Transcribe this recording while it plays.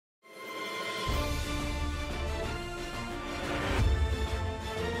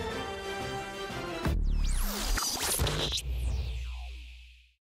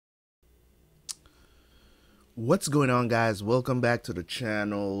What's going on, guys? Welcome back to the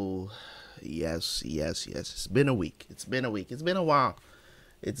channel. Yes. It's been a week. It's been a week. It's been a while.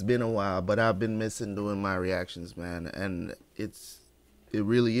 It's been a while, but I've been missing doing my reactions, man. And it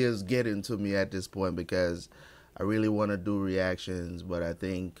really is getting to me at this point because I really want to do reactions, but I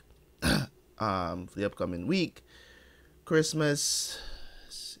think for the upcoming week, Christmas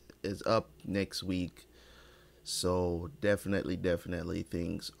is up next week. So definitely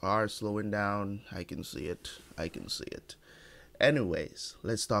things are slowing down. I can see it. Anyways,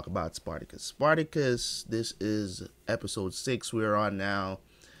 let's talk about Spartacus. Spartacus, this is episode 6 we're on now,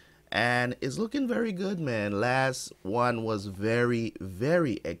 and it's looking very good, man. Last one was very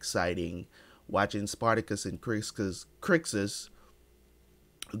exciting, watching Spartacus and Crixus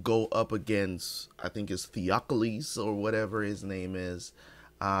go up against, I think it's Theocles or whatever his name is.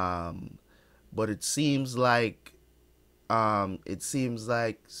 But it seems like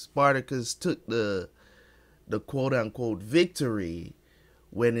Spartacus took the quote unquote victory,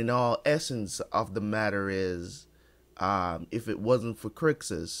 when in all essence of the matter is, if it wasn't for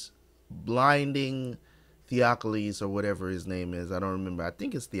Crixus blinding Theocles or whatever his name is, I don't remember. I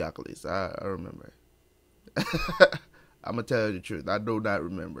think it's Theocles. I remember. I'm gonna tell you the truth. I do not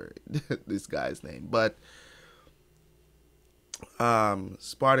remember this guy's name, but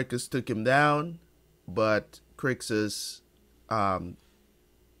Spartacus took him down, but Crixus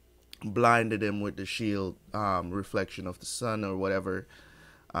blinded him with the shield, reflection of the sun or whatever,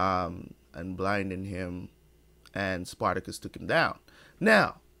 and blinding him, and Spartacus took him down.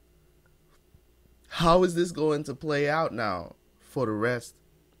 Now, how is this going to play out now for the rest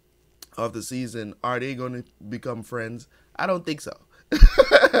of the season? Are they going to become friends? I don't think so.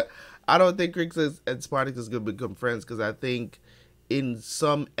 I don't think Crixus and Spartacus are going to become friends, because I think in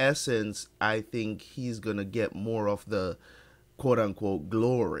some essence, I think he's going to get more of the quote-unquote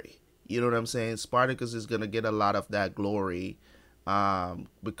glory. You know what I'm saying? Spartacus is going to get a lot of that glory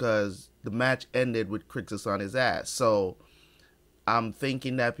because the match ended with Crixus on his ass. So I'm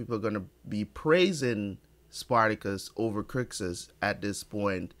thinking that people are going to be praising Spartacus over Crixus at this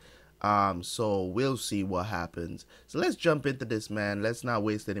point. So we'll see what happens. So let's jump into this, man. Let's not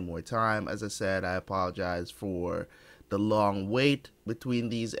waste any more time. As I said, I apologize for the long wait between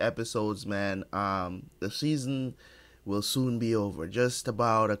these episodes, man. The season will soon be over. Just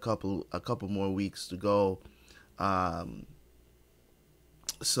about a couple more weeks to go.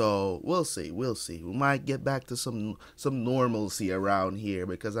 So we'll see. We might get back to some normalcy around here,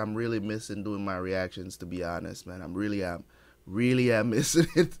 because I'm really missing doing my reactions, to be honest, man. I'm really am missing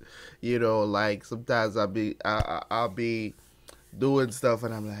it. You know, like sometimes I'll be doing stuff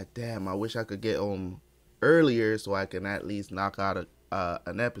and I'm like, damn, I wish I could get home earlier so I can at least knock out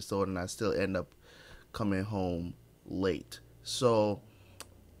an episode, and I still end up coming home late. So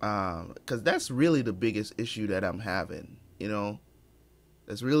because that's really the biggest issue that I'm having, you know.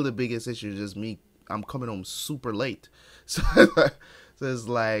 That's really the biggest issue, just me. I'm coming home super late. So it's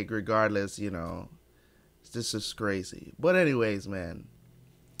like, regardless, you know, this is crazy. But anyways, man,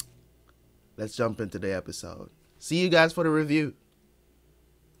 let's jump into the episode. See you guys for the review.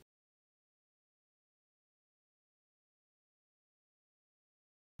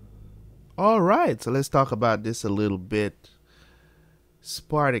 All right, so let's talk about this a little bit.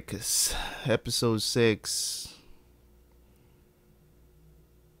 Spartacus, episode 6.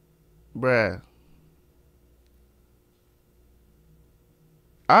 Bruh.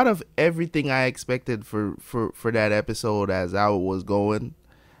 Out of everything I expected for that episode as how it was going,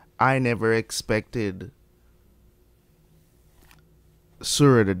 I never expected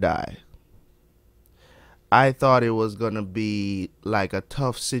Sura to die. I thought it was going to be like a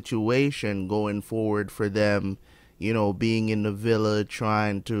tough situation going forward for them, you know, being in the villa,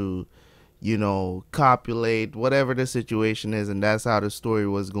 trying to, you know, copulate, whatever the situation is, and that's how the story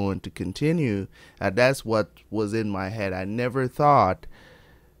was going to continue. And that's what was in my head. I never thought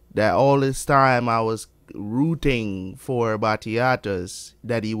that all this time I was rooting for Batiatus,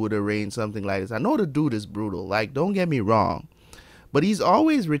 that he would arrange something like this. I know the dude is brutal, like, don't get me wrong, but he's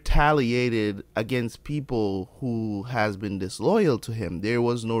always retaliated against people who has been disloyal to him. There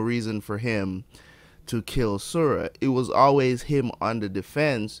was no reason for him to kill Sura. It was always him on the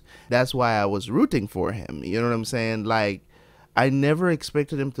defense. That's why I was rooting for him. You know what I'm saying? Like, I never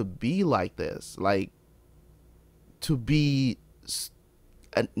expected him to be like this. Like, to be,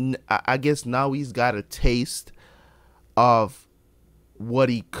 I guess now he's got a taste of what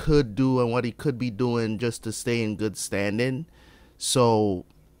he could do and what he could be doing just to stay in good standing. So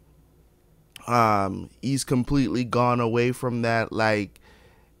he's completely gone away from that. Like,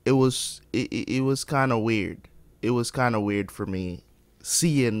 it was kind of weird. It was kind of weird for me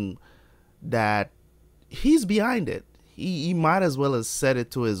seeing that he's behind it. He might as well have said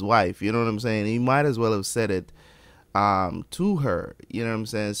it to his wife. You know what I'm saying? He might as well have said it to her. You know what I'm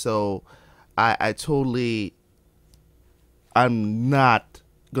saying? So I totally, I'm not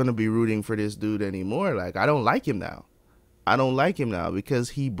gonna be rooting for this dude anymore. Like, I don't like him now. I don't like him now because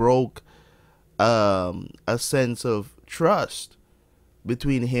he broke a sense of trust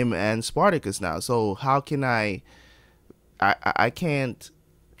between him and Spartacus now. So how can I can't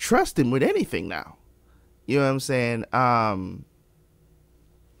trust him with anything now. You know what I'm saying?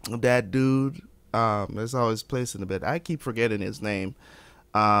 That dude, that's always placed in the bed. I keep forgetting his name.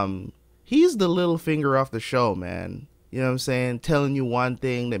 He's the little finger off the show, man. You know what I'm saying? Telling you one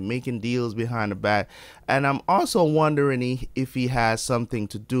thing, then making deals behind the back. And I'm also wondering if he has something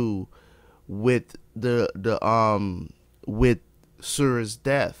to do with with Sura's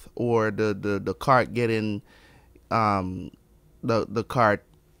death, or the cart getting the cart,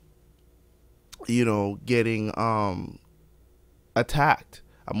 you know, getting attacked.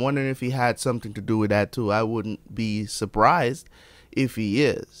 I'm wondering if he had something to do with that too. I wouldn't be surprised if he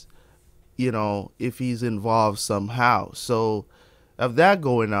is, you know, if he's involved somehow. So of that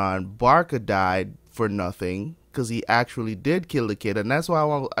going on, Barca died for nothing because he actually did kill the kid, and that's why I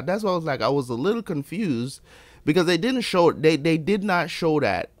was like, I was a little confused because they didn't show, they did not show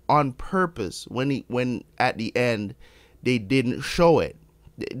that on purpose. When at the end they didn't show it,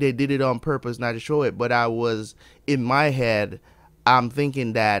 they did it on purpose not to show it. But I was, in my head, I'm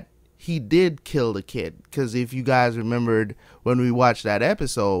thinking that he did kill the kid, because if you guys remembered when we watched that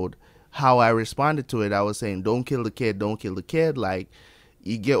episode, how I responded to it, I was saying, don't kill the kid, don't kill the kid. Like,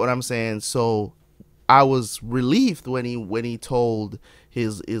 you get what I'm saying? So I was relieved when he told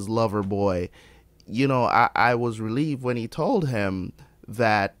his lover boy, you know, I was relieved when he told him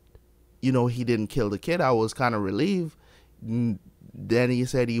that, you know, he didn't kill the kid. I was kind of relieved. Then he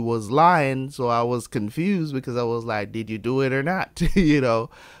said he was lying, so I was confused because I was like, did you do it or not? You know.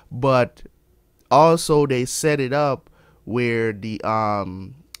 But also they set it up where the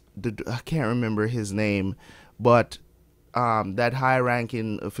I can't remember his name, but that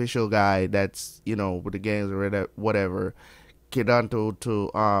high-ranking official guy that's, you know, with the gangs or whatever, get onto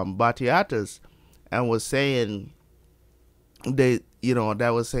Batiatus and was saying they, you know, that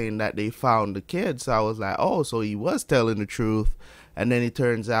was saying that they found the kid. So I was like, oh, so he was telling the truth. And then it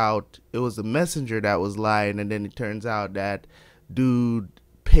turns out it was the messenger that was lying. And then it turns out that dude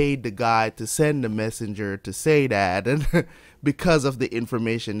paid the guy to send the messenger to say that, and because of the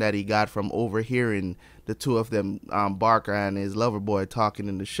information that he got from overhearing the two of them, Barker and his lover boy, talking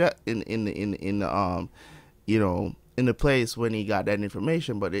in the you know, in the place when he got that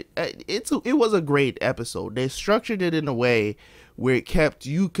information. But it was a great episode. They structured it in a way where it kept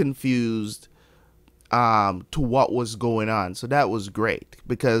you confused to what was going on. So that was great,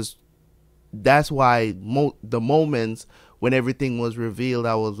 because that's why the moments when everything was revealed,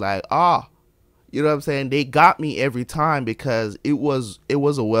 I was like, you know what I'm saying? They got me every time, because it was a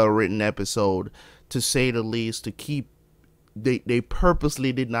well-written episode, to say the least. To keep, they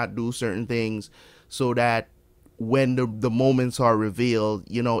purposely did not do certain things so that when the moments are revealed,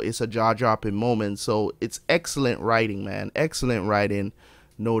 you know, it's a jaw-dropping moment. So it's excellent writing, man. Excellent writing.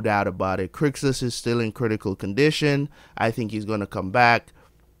 No doubt about it. Crixus is still in critical condition. I think he's going to come back.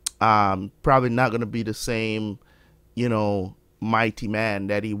 Probably not going to be the same, you know, mighty man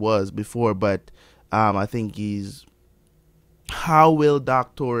that he was before. But I think he's... How will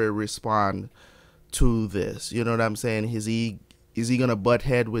Doctor respond to this? You know what I'm saying? Is he going to butt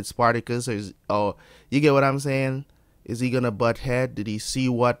head with Spartacus? Or you get what I'm saying? Is he going to butt head? Did he see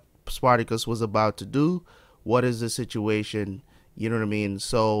what Spartacus was about to do? What is the situation? You know what I mean?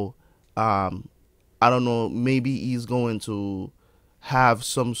 So, I don't know. Maybe he's going to have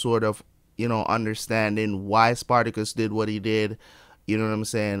some sort of, you know, understanding why Spartacus did what he did. You know what I'm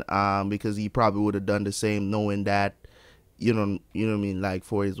saying? Because he probably would have done the same, knowing that, you know what I mean? Like,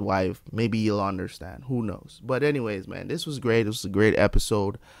 for his wife. Maybe he'll understand. Who knows? But anyways, man, this was great. It was a great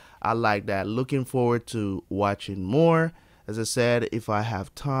episode. I like that. Looking forward to watching more. As I said, if I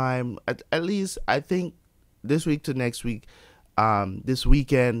have time, at least I think this week to next week, this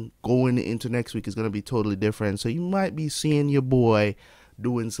weekend going into next week is going to be totally different. So you might be seeing your boy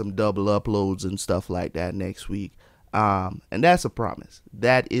doing some double uploads and stuff like that next week. And that's a promise.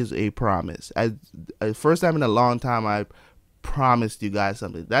 That is a promise. First time in a long time I promised you guys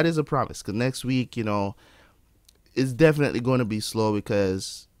something. That is a promise, because next week, you know, it's definitely going to be slow,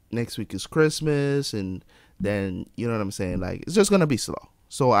 because next week is Christmas, and then, you know what I'm saying, like, it's just going to be slow.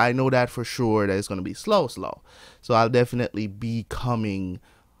 So I know that for sure, that it's going to be slow. So I'll definitely be coming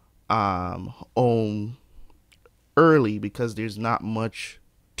home early, because there's not much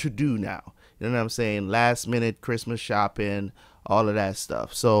to do now. You know what I'm saying? Last minute Christmas shopping, all of that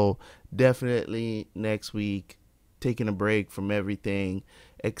stuff. So definitely next week, taking a break from everything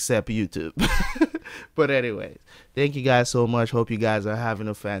except YouTube. But anyways, thank you guys so much. Hope you guys are having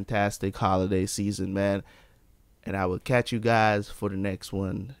a fantastic holiday season, man. And I will catch you guys for the next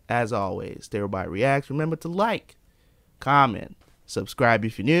one. As always, Terabyt Reacts. Remember to like, comment, subscribe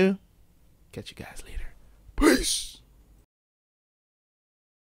if you're new. Catch you guys later.